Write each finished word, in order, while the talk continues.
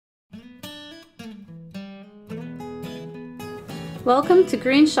Welcome to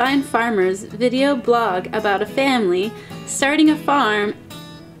Greenshine Farmer's video blog about a family starting a farm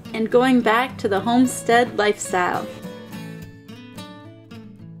and going back to the homestead lifestyle.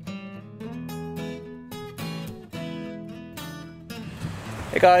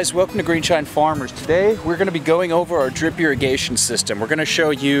 Hey guys, welcome to Greenshine Farmers. Today we're going to be going over our drip irrigation system. We're going to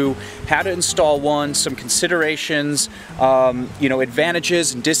show you how to install one, some considerations,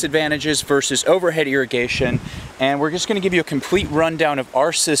 advantages and disadvantages versus overhead irrigation, and we're just going to give you a complete rundown of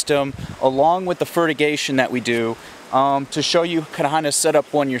our system along with the fertigation that we do to show you kind of set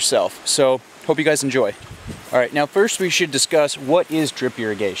up one yourself. So hope you guys enjoy. Alright, now first we should discuss what is drip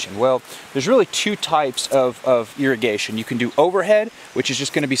irrigation. Well, there's really two types of irrigation. You can do overhead, which is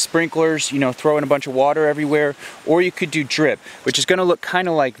just going to be sprinklers, throwing a bunch of water everywhere, or you could do drip, which is going to look kind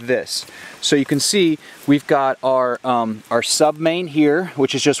of like this. So you can see we've got our sub main here,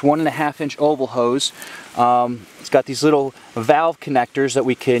 which is just 1.5 inch oval hose. It's got these little valve connectors that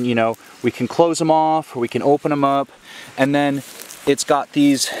we can close them off, or we can open them up, and then it's got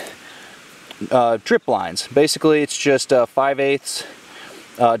these drip lines. Basically it's just 5/8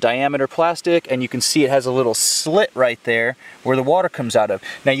 diameter plastic, and you can see it has a little slit right there where the water comes out of.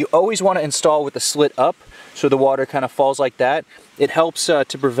 Now you always want to install with the slit up so the water kind of falls like that. It helps to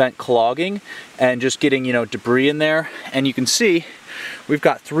prevent clogging and just getting debris in there. And you can see we've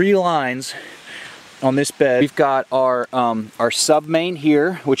got 3 lines on this bed. We've got our sub main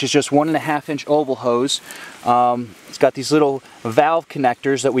here, which is just 1.5 inch oval hose. It's got these little valve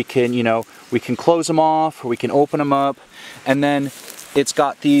connectors that we can close them off, or we can open them up, and then it's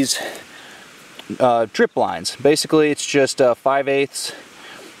got these drip lines. Basically it's just 5/8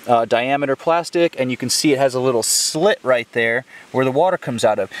 diameter plastic, and you can see it has a little slit right there where the water comes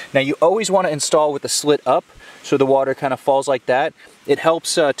out of. Now you always want to install with the slit up so the water kind of falls like that. It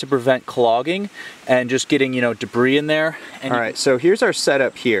helps to prevent clogging and just getting debris in there. Alright, so here's our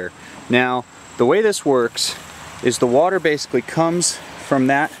setup here. Now the way this works is the water basically comes from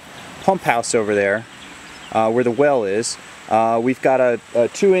that pump house over there where the well is. We've got a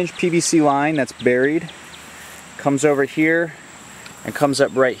 2-inch PVC line that's buried, comes over here and comes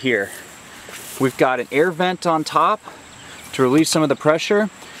up right here. We've got an air vent on top to relieve some of the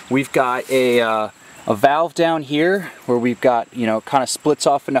pressure. We've got a valve down here where we've got, kind of splits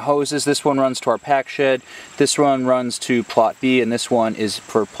off into hoses. This one runs to our pack shed, this one runs to plot B, and this one is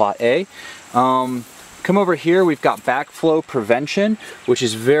for plot A. Come over here, we've got backflow prevention, which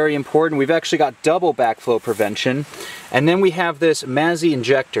is very important. We've actually got double backflow prevention. And then we have this Mazzy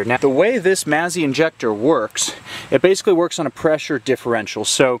injector. Now the way this Mazzy injector works, it basically works on a pressure differential.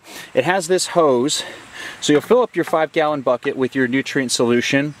 So it has this hose. So you'll fill up your 5-gallon bucket with your nutrient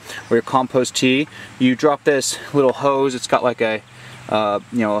solution or your compost tea. You drop this little hose. It's got like a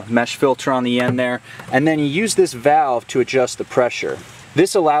mesh filter on the end there, and then you use this valve to adjust the pressure.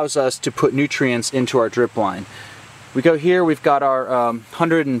 This allows us to put nutrients into our drip line. We go here, we've got our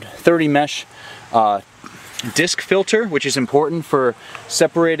 130 mesh disc filter, which is important for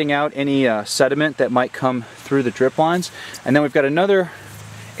separating out any sediment that might come through the drip lines. And then we've got another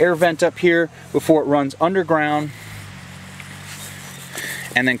air vent up here before it runs underground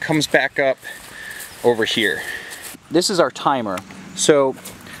and then comes back up over here. This is our timer. So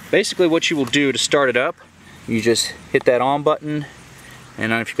basically what you will do to start it up, you just hit that on button, and I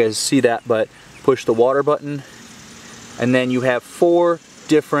don't know if you guys see that, but push the water button, and then you have 4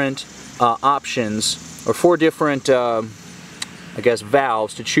 different options, or 4 different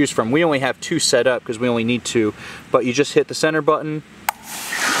valves to choose from. We only have 2 set up because we only need 2, but you just hit the center button,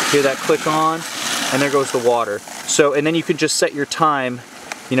 hear that click on, and there goes the water. So, and then you can just set your time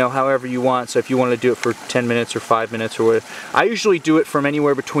however you want. So if you want to do it for 10 minutes or 5 minutes or whatever. I usually do it from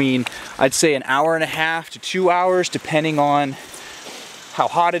anywhere between, I'd say, 1.5 hours to 2 hours, depending on how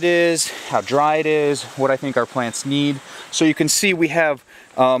hot it is, how dry it is, what I think our plants need. So you can see we have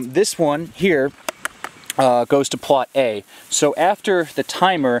this one here goes to plot A. So after the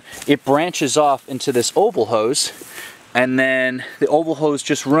timer, it branches off into this oval hose, and then the oval hose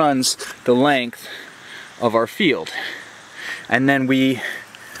just runs the length of our field. And then we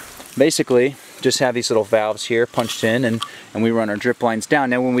basically just have these little valves here punched in, and we run our drip lines down.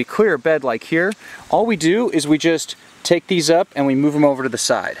 Now when we clear a bed like here, all we do is we just take these up and we move them over to the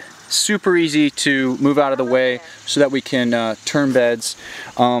side. Super easy to move out of the way so that we can turn beds.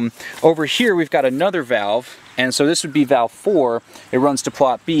 Over here we've got another valve, and so this would be valve 4. It runs to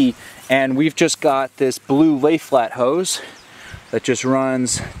plot B, and we've just got this blue lay flat hose that just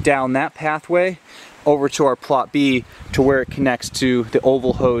runs down that pathway over to our plot B to where it connects to the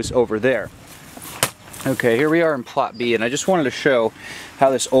oval hose over there. Okay, here we are in plot B, and I just wanted to show how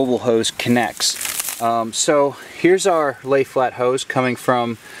this oval hose connects. So here's our lay flat hose coming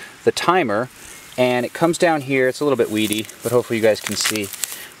from the timer, and it comes down here. It's a little bit weedy, but hopefully you guys can see.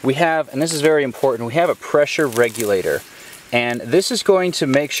 We have, and this is very important, we have a pressure regulator. And this is going to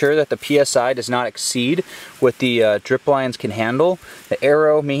make sure that the PSI does not exceed what the drip lines can handle. The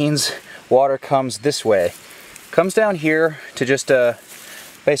arrow means water comes this way. Comes down here to just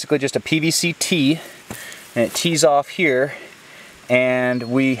basically just a PVC tee, and it tees off here. And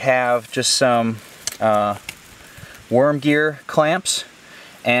we have just some worm gear clamps,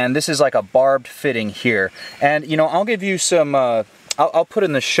 and this is like a barbed fitting here. And you know, I'll give you some I'll put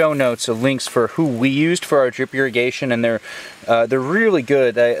in the show notes links for who we used for our drip irrigation, and they're really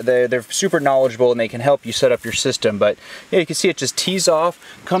good. They're super knowledgeable, and they can help you set up your system. But yeah, you can see it just tees off,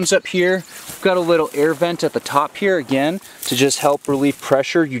 comes up here. We've got a little air vent at the top here again to just help relieve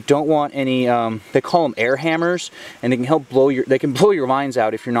pressure. You don't want any they call them air hammers, and they can help blow your lines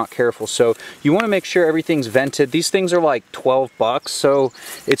out if you're not careful. So you want to make sure everything's vented. These things are like 12 bucks, so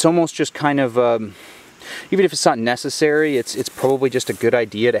it's almost just kind of even if it's not necessary, it's probably just a good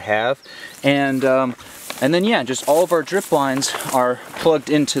idea to have. And then yeah, just all of our drip lines are plugged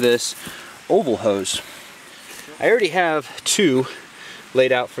into this oval hose. I already have 2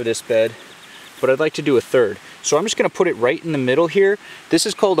 laid out for this bed, but I'd like to do a 3rd. So I'm just going to put it right in the middle here. This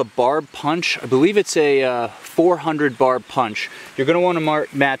is called a barb punch. I believe it's a 400 barb punch. You're going to want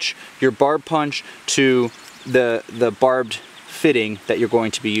to match your barb punch to the barbed fitting that you're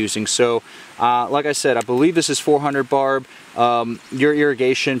going to be using. So like I said, I believe this is 400 barb. Your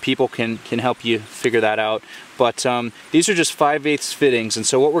irrigation people can help you figure that out, but these are just 5/8 fittings. And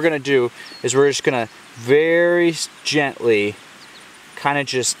so what we're going to do is we're just going to very gently kind of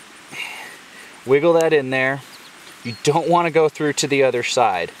just wiggle that in there. You don't want to go through to the other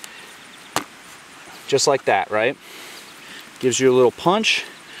side, just like that, right? Gives you a little punch.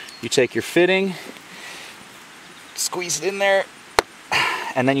 You take your fitting, squeeze it in there,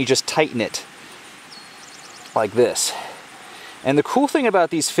 and then you just tighten it like this. And the cool thing about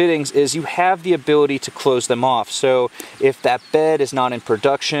these fittings is you have the ability to close them off. So if that bed is not in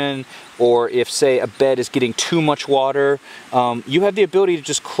production, or if, say, a bed is getting too much water, you have the ability to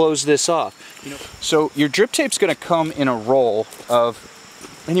just close this off. You know, so your drip tape's going to come in a roll of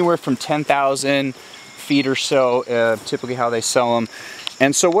anywhere from 10,000 feet or so, typically how they sell them.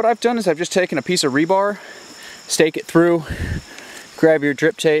 And so what I've done is I've just taken a piece of rebar, stake it through, grab your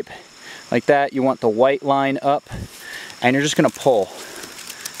drip tape like that. You want the white line up, and you're just going to pull.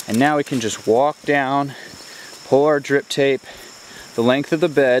 And now we can just walk down, pull our drip tape the length of the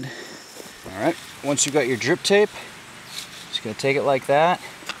bed. Alright, once you've got your drip tape, just going to take it like that.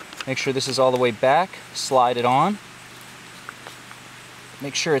 Make sure this is all the way back, slide it on.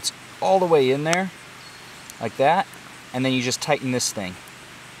 Make sure it's all the way in there, like that. And then you just tighten this thing.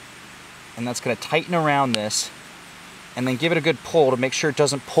 And that's going to tighten around this. And then give it a good pull to make sure it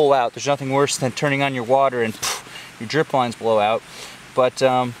doesn't pull out. There's nothing worse than turning on your water and your drip lines blow out. But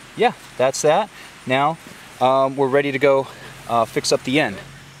yeah, that's that. Now we're ready to go fix up the end.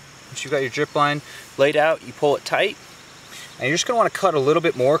 Once you've got your drip line laid out, you pull it tight. And you're just going to want to cut a little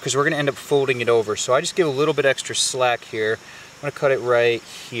bit more because we're going to end up folding it over. So I just give a little bit extra slack here. I'm going to cut it right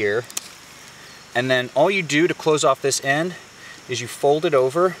here. And then all you do to close off this end is you fold it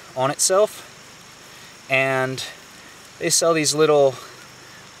over on itself. And they sell these little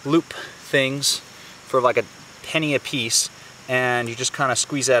loop things for like a penny a piece, and you just kind of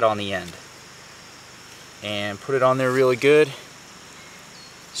squeeze that on the end and put it on there really good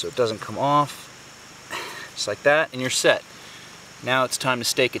so it doesn't come off, just like that, and you're set. Now it's time to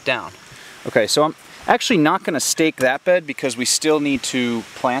stake it down. Okay, so I'm actually not going to stake that bed because we still need to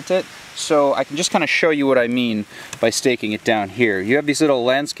plant it. So I can just kind of show you what I mean by staking it down here. You have these little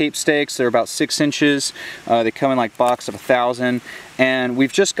landscape stakes. They're about 6 inches. They come in like box of 1,000. And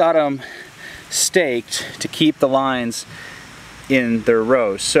we've just got them staked to keep the lines in their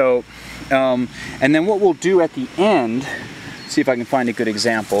rows. So, and then what we'll do at the end, see if I can find a good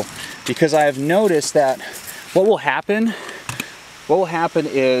example, because I have noticed that what will happen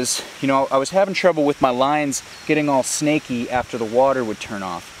is, you know, I was having trouble with my lines getting all snaky after the water would turn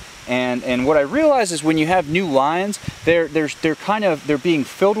off. And what I realized is when you have new lines, they're being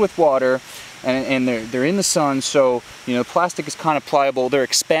filled with water, and they're in the sun, so you know, plastic is kind of pliable. They're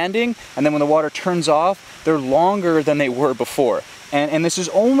expanding, and then when the water turns off, they're longer than they were before. And this is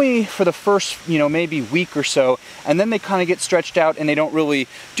only for the first, you know, maybe week or so, and then they kind of get stretched out and they don't really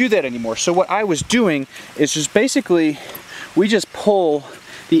do that anymore. So what I was doing is just basically, we just pull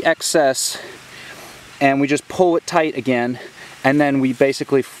the excess and we just pull it tight again, and then we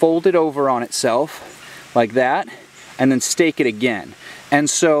basically fold it over on itself like that, and then stake it again. And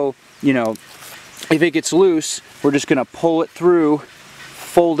so, you know, if it gets loose, we're just gonna pull it through,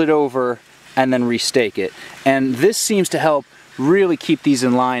 fold it over, and then restake it. And this seems to help really keep these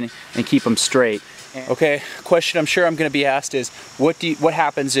in line and keep them straight. Okay, question I'm sure I'm going to be asked is, what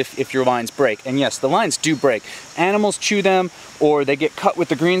happens if your lines break? And yes, the lines do break. Animals chew them, or they get cut with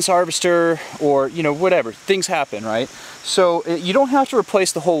the greens harvester, or you know, whatever. Things happen, right? So you don't have to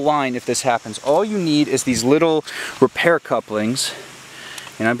replace the whole line if this happens. All you need is these little repair couplings,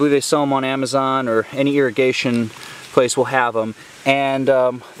 and I believe they sell them on Amazon, or any irrigation place will have them. And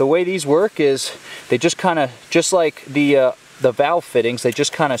the way these work is they just kind of, just like the valve fittings, they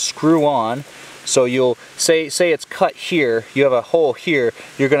just kind of screw on. So you'll say it's cut here, you have a hole here,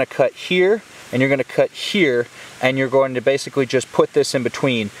 you're going to cut here, and you're going to cut here, and you're going to basically just put this in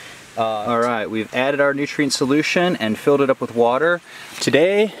between. Alright, we've added our nutrient solution and filled it up with water.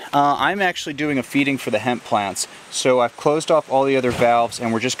 Today, I'm actually doing a feeding for the hemp plants. So I've closed off all the other valves,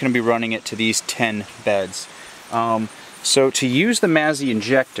 and we're just going to be running it to these 10 beds. So to use the Mazzy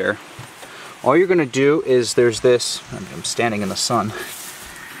injector, all you're going to do is, there's this, I'm standing in the sun,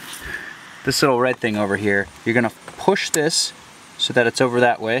 this little red thing over here. You're going to push this so that it's over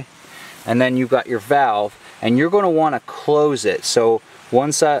that way, and then you've got your valve, and you're going to want to close it. So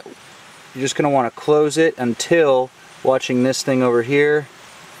one side, you're just going to want to close it until, watching this thing over here,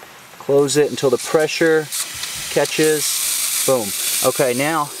 close it until the pressure catches, boom. Okay,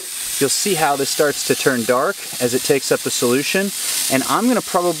 now you'll see how this starts to turn dark as it takes up the solution, and I'm going to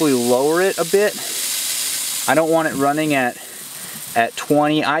probably lower it a bit. I don't want it running at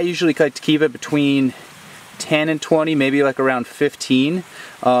 20. I usually like to keep it between 10 and 20, maybe like around 15.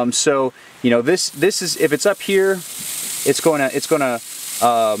 So you know, this is, if it's up here, it's gonna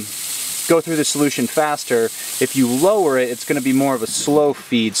go through the solution faster. If you lower it, it's gonna be more of a slow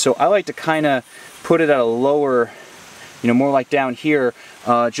feed. So I like to kind of put it at a lower, you know, more like down here,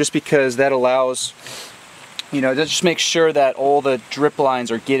 just because that allows, you know, that just makes sure that all the drip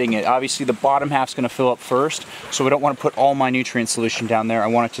lines are getting it. Obviously the bottom half's going to fill up first, so we don't want to put all my nutrient solution down there. I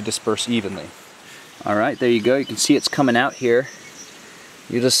want it to disperse evenly. Alright, there you go. You can see it's coming out here.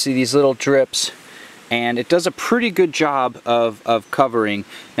 You just see these little drips, and it does a pretty good job of covering.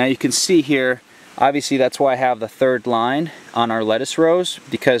 Now you can see here, obviously that's why I have the third line on our lettuce rows,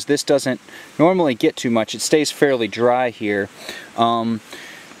 because this doesn't normally get too much. It stays fairly dry here.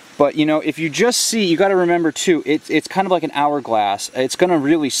 But you know, if you just see, you got to remember too, it's kind of like an hourglass. It's going to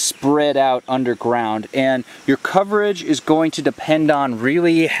really spread out underground, and your coverage is going to depend on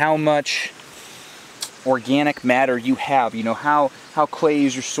really how much organic matter you have. You know, how clay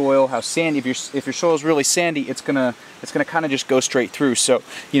is your soil, how sandy. If your soil is really sandy, it's gonna kind of just go straight through. So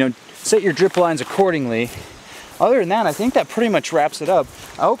you know, set your drip lines accordingly. Other than that, I think that pretty much wraps it up.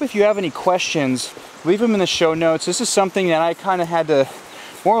 I hope if you have any questions, leave them in the show notes. This is something that I kind of had to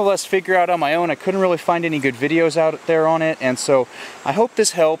more or less figure out on my own. I couldn't really find any good videos out there on it, and so I hope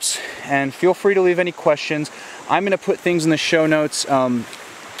this helps, and feel free to leave any questions. I'm going to put things in the show notes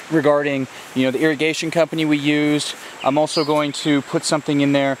regarding, you know, the irrigation company we used. I'm also going to put something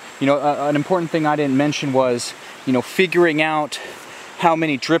in there, you know, an important thing I didn't mention was, you know, figuring out how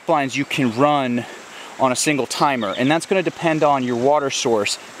many drip lines you can run on a single timer, and that's going to depend on your water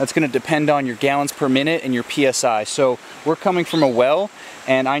source. That's going to depend on your gallons per minute and your PSI. So we're coming from a well,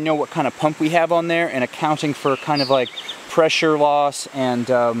 and I know what kind of pump we have on there, and accounting for kind of like pressure loss and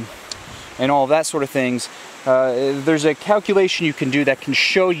all of that sort of things. There's a calculation you can do that can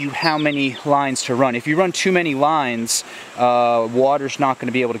show you how many lines to run. If you run too many lines, water's not going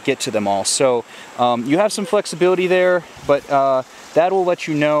to be able to get to them all. So you have some flexibility there, but that will let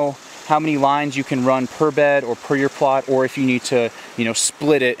you know how many lines you can run per bed or per your plot, or if you need to, you know,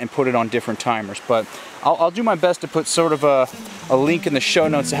 split it and put it on different timers. But I'll do my best to put sort of a link in the show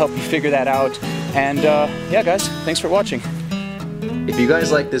notes to help you figure that out. And yeah guys, thanks for watching. If you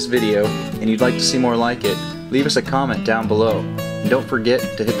guys like this video and you'd like to see more like it, leave us a comment down below. And don't forget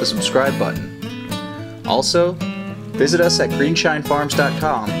to hit the subscribe button. Also, visit us at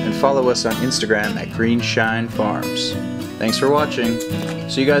greenshinefarms.com and follow us on Instagram at greenshinefarms. Thanks for watching.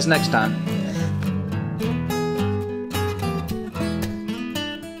 See you guys next time.